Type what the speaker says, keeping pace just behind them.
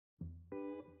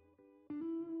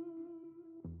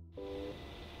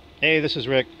Hey, this is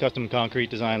Rick, Custom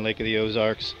Concrete Design, Lake of the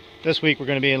Ozarks. This week we're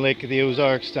going to be in Lake of the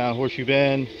Ozarks, down Horseshoe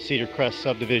Bend, Cedar Crest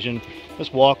subdivision.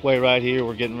 This walkway right here,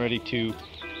 we're getting ready to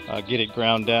get it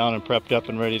ground down and prepped up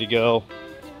and ready to go.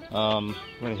 We're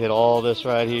going to hit all this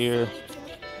right here.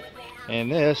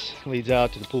 And this leads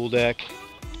out to the pool deck,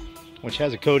 which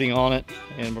has a coating on it.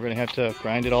 And we're going to have to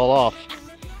grind it all off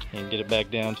and get it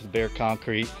back down to the bare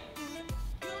concrete.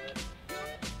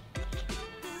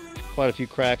 Quite a few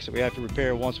cracks that we have to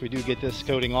repair once we do get this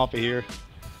coating off of here,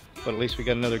 but at least we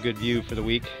got another good view for the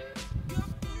week.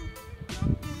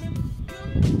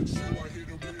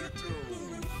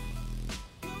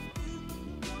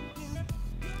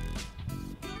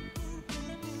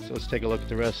 So let's take a look at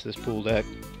the rest of this pool deck.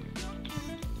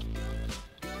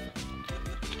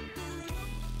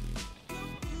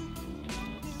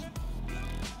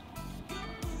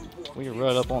 We are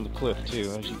right up on the cliff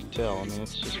too, as you can tell. I mean,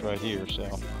 it's just right here, so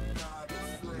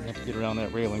we have to get around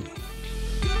that railing.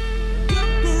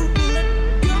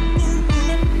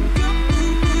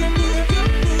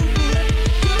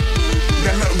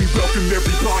 Now let me welcome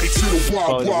everybody to the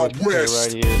Wild Wild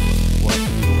West. Right here.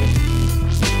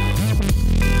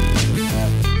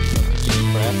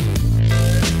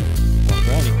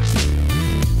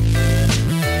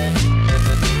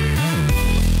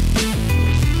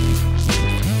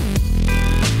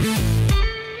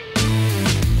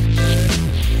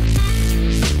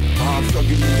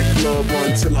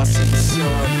 Until I see the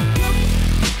sun.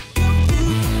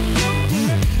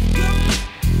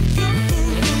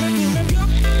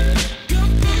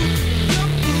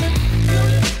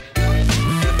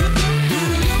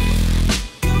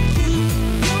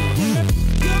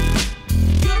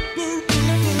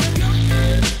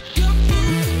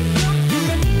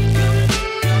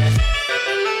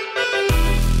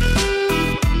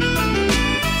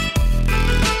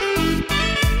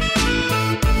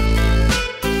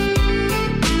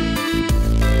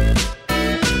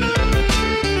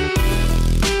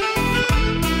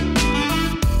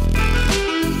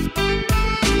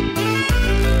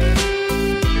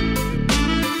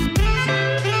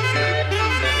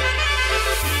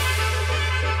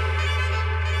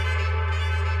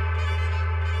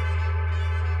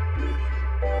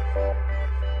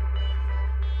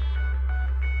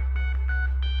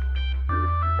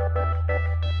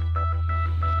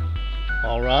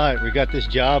 Alright, we got this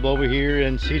job over here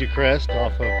in Cedar Crest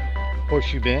off of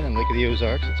Horseshoe Bend and Lake of the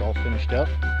Ozarks. It's all finished up.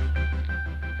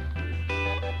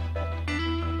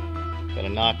 Got a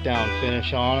knockdown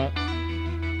finish on it.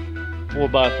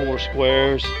 4x4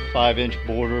 squares, 5-inch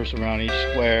borders around each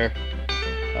square,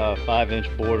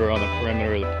 5-inch border on the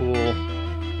perimeter of the pool,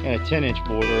 and a 10-inch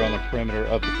border on the perimeter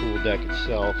of the pool deck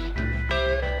itself.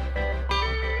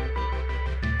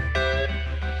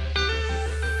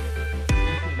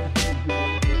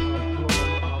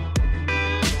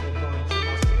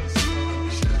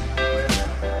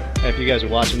 If you guys are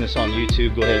watching this on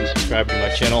YouTube, go ahead and subscribe to my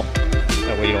channel.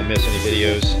 That way you don't miss any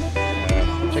videos.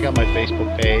 Check out my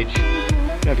Facebook page.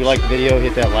 If you like the video,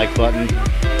 hit that like button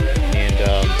and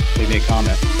leave me a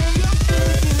comment.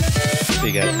 See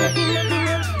you guys next.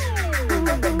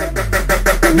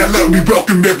 Now let me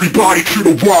welcome everybody to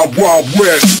the Wild Wild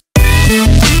West.